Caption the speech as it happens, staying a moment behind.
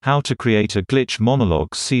How to Create a Glitch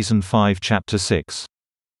Monologues Season 5 Chapter 6.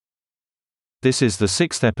 This is the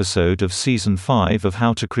 6th episode of Season 5 of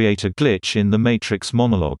How to Create a Glitch in the Matrix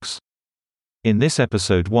Monologues. In this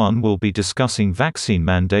episode 1 we'll be discussing vaccine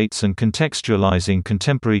mandates and contextualizing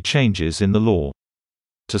contemporary changes in the law.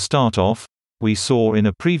 To start off, we saw in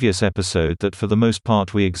a previous episode that for the most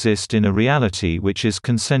part we exist in a reality which is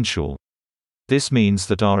consensual. This means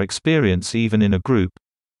that our experience, even in a group,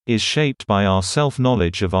 is shaped by our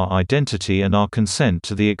self-knowledge of our identity and our consent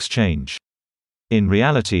to the exchange. In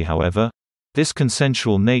reality, however, this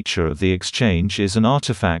consensual nature of the exchange is an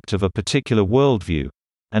artifact of a particular worldview,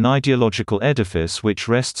 an ideological edifice which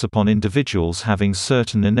rests upon individuals having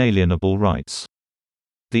certain inalienable rights.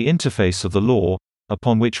 The interface of the law,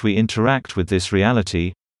 upon which we interact with this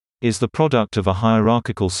reality, is the product of a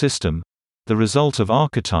hierarchical system, the result of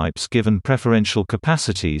archetypes given preferential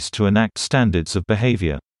capacities to enact standards of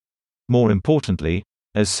behavior. More importantly,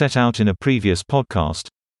 as set out in a previous podcast,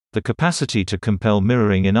 the capacity to compel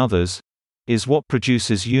mirroring in others is what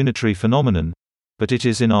produces unitary phenomenon, but it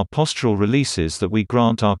is in our postural releases that we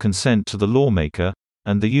grant our consent to the lawmaker,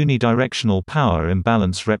 and the unidirectional power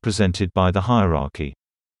imbalance represented by the hierarchy.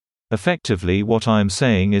 Effectively, what I am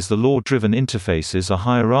saying is the law-driven interfaces are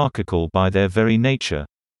hierarchical by their very nature,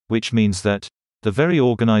 which means that the very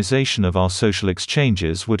organization of our social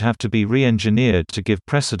exchanges would have to be re-engineered to give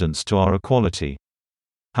precedence to our equality.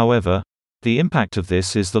 However, the impact of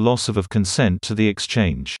this is the loss of consent to the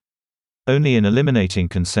exchange. Only in eliminating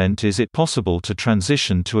consent is it possible to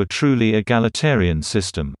transition to a truly egalitarian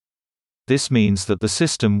system. This means that the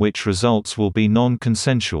system which results will be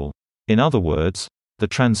non-consensual. In other words, the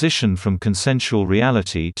transition from consensual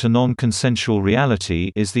reality to non-consensual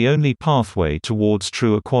reality is the only pathway towards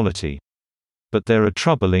true equality. But there are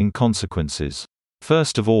troubling consequences.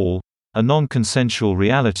 First of all, a non-consensual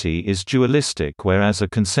reality is dualistic, whereas a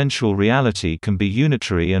consensual reality can be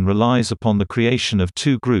unitary and relies upon the creation of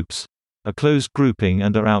two groups, a closed grouping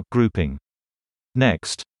and a out-grouping.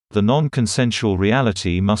 Next, the non-consensual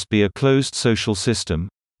reality must be a closed social system,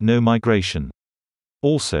 no migration.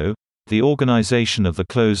 Also, the organization of the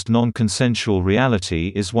closed non-consensual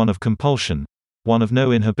reality is one of compulsion, one of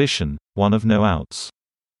no inhibition, one of no outs.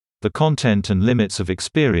 The content and limits of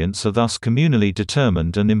experience are thus communally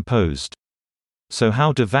determined and imposed. So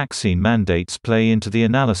how do vaccine mandates play into the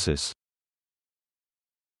analysis?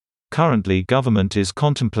 Currently, government is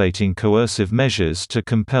contemplating coercive measures to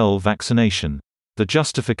compel vaccination. The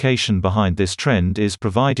justification behind this trend is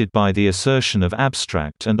provided by the assertion of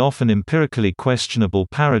abstract and often empirically questionable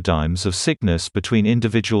paradigms of sickness between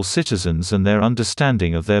individual citizens and their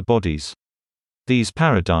understanding of their bodies. These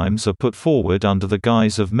paradigms are put forward under the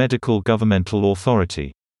guise of medical governmental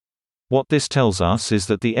authority. What this tells us is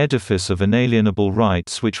that the edifice of inalienable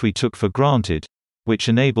rights which we took for granted, which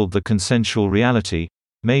enabled the consensual reality,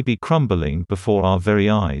 may be crumbling before our very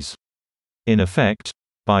eyes. In effect,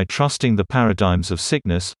 by trusting the paradigms of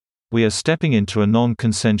sickness, we are stepping into a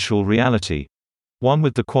non-consensual reality, one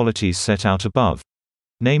with the qualities set out above,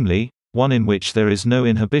 namely, one in which there is no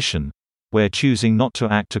inhibition, where choosing not to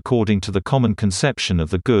act according to the common conception of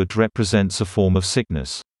the good represents a form of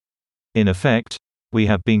sickness. In effect, we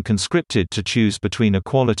have been conscripted to choose between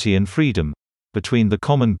equality and freedom, between the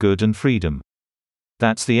common good and freedom.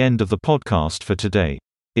 That's the end of the podcast for today.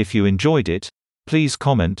 If you enjoyed it, please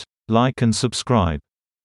comment, like and subscribe.